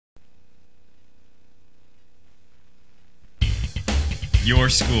Your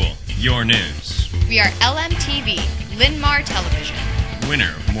school, your news. We are LMTV, Linn-Mar Television. Winner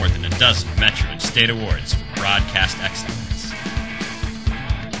of more than a dozen Metro and State Awards for broadcast excellence.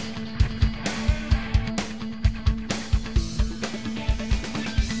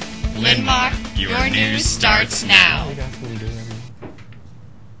 Linn-Mar, your news starts now.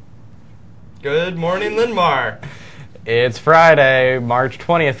 Good morning, Linn-Mar. It's Friday, March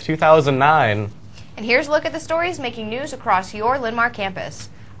 20th, 2009. And here's a look at the stories making news across your Linn-Mar campus.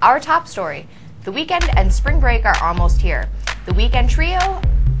 Our top story, the weekend and spring break are almost here. The weekend duo,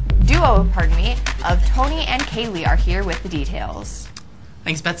 of Tony and Kaylee are here with the details.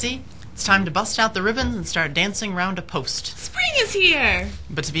 Thanks, Betsy. It's time to bust out the ribbons and start dancing around a post. Spring is here!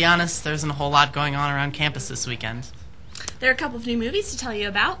 But to be honest, there isn't a whole lot going on around campus this weekend. There are a couple of new movies to tell you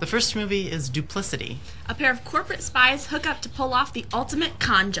about. The first movie is Duplicity. A pair of corporate spies hook up to pull off the ultimate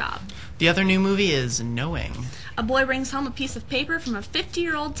con job. The other new movie is Knowing. A boy brings home a piece of paper from a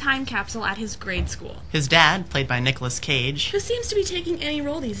 50-year-old time capsule at his grade school. His dad, played by Nicolas Cage, Who seems to be taking any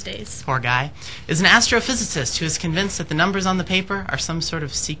role these days. poor guy, is an astrophysicist who is convinced that the numbers on the paper are some sort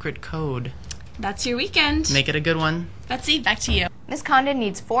of secret code. That's your weekend. Make it a good one. Betsy, back to you. Ms. Condon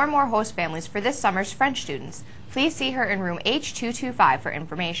needs 4 more host families for this summer's French students. Please see her in room H225 for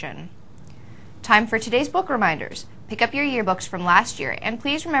information. Time for today's book reminders. Pick up your yearbooks from last year, and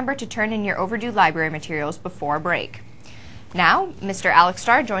please remember to turn in your overdue library materials before break. Now, Mr. Alex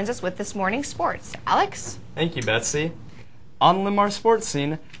Starr joins us with this morning's sports. Alex? Thank you, Betsy. On the Linn-Mar sports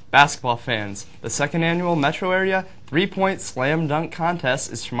scene, basketball fans, the second annual Metro Area 3-point slam dunk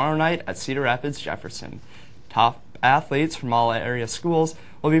contest is tomorrow night at Cedar Rapids, Jefferson. Top athletes from all area schools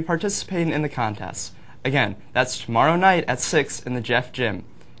will be participating in the contest. Again, that's tomorrow night at 6 in the Jeff Gym.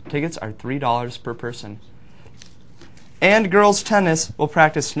 Tickets are $3 per person. And girls tennis will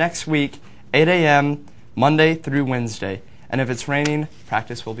practice next week, 8 a.m., Monday through Wednesday. And if it's raining,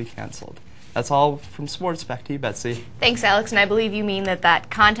 practice will be canceled. That's all from sports. Back to you, Betsy. Thanks, Alex, and I believe you mean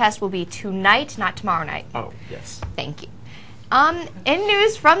that contest will be tonight, not tomorrow night. Oh, yes. Thank you. In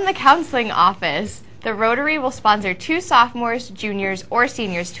news from the counseling office, the Rotary will sponsor 2 sophomores, juniors, or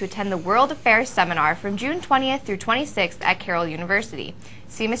seniors to attend the World Affairs Seminar from June 20th through 26th at Carroll University.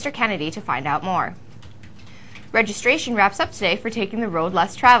 See Mr. Kennedy to find out more. Registration wraps up today for Taking the Road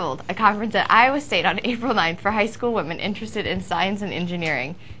Less Traveled, a conference at Iowa State on April 9th for high school women interested in science and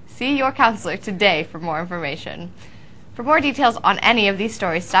engineering. See your counselor today for more information. For more details on any of these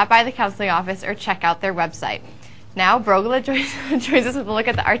stories, stop by the counseling office or check out their website. Now, Brogula joins us with a look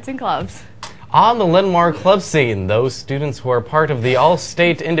at the arts and clubs. On the Linn-Mar club scene, those students who are part of the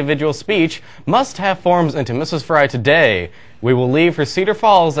all-state individual speech must have forms into Mrs. Fry today. We will leave for Cedar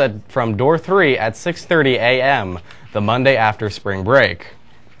Falls from door 3 at 6:30 a.m., the Monday after spring break.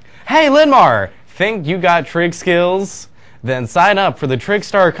 Hey, Linn-Mar! Think you got trig skills? Then sign up for the Trig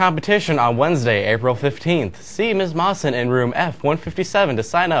Star competition on Wednesday, April 15th. See Ms. Mawson in room F157 to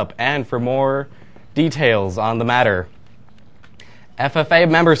sign up and for more details on the matter. FFA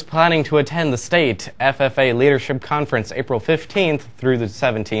members planning to attend the State FFA Leadership Conference April 15th through the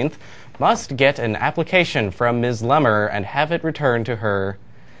 17th must get an application from Ms. Lemmer and have it returned to her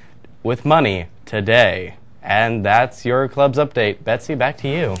with money today. And that's your club's update. Betsy, back to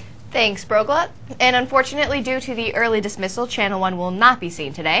you. Thanks, Brogla. And unfortunately, due to the early dismissal, Channel 1 will not be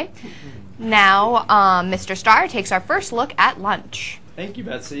seen today. Now, Mr. Starr takes our first look at lunch. Thank you,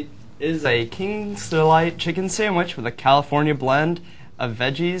 Betsy. It is a King's Delight chicken sandwich with a California blend of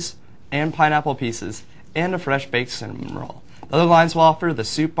veggies and pineapple pieces and a fresh baked cinnamon roll. The other lines will offer the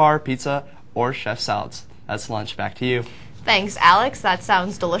soup bar, pizza, or chef salads. That's lunch. Back to you. Thanks, Alex. That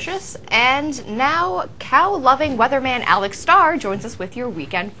sounds delicious. And now, cow-loving weatherman Alex Starr joins us with your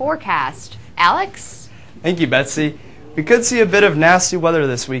weekend forecast. Alex? Thank you, Betsy. We could see a bit of nasty weather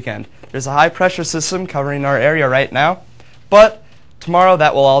this weekend. There's a high-pressure system covering our area right now, but tomorrow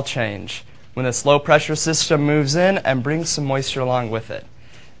that will all change when this low-pressure system moves in and brings some moisture along with it.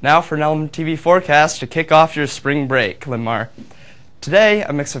 Now for an LMTV forecast to kick off your spring break, Linn-Mar. Today,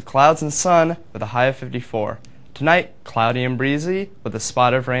 a mix of clouds and sun with a high of 54. Tonight, cloudy and breezy with a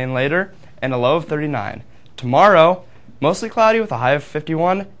spot of rain later and a low of 39. Tomorrow, mostly cloudy with a high of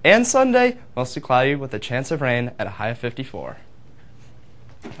 51. And Sunday, mostly cloudy with a chance of rain at a high of 54.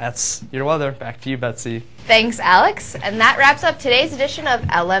 That's your weather. Back to you, Betsy. Thanks, Alex. And that wraps up today's edition of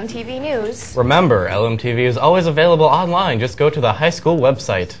LMTV News. Remember, LMTV is always available online. Just go to the high school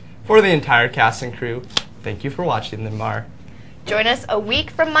website. For the entire cast and crew, thank you for watching, Linn-Mar. Join us a week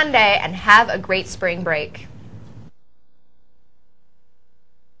from Monday and have a great spring break.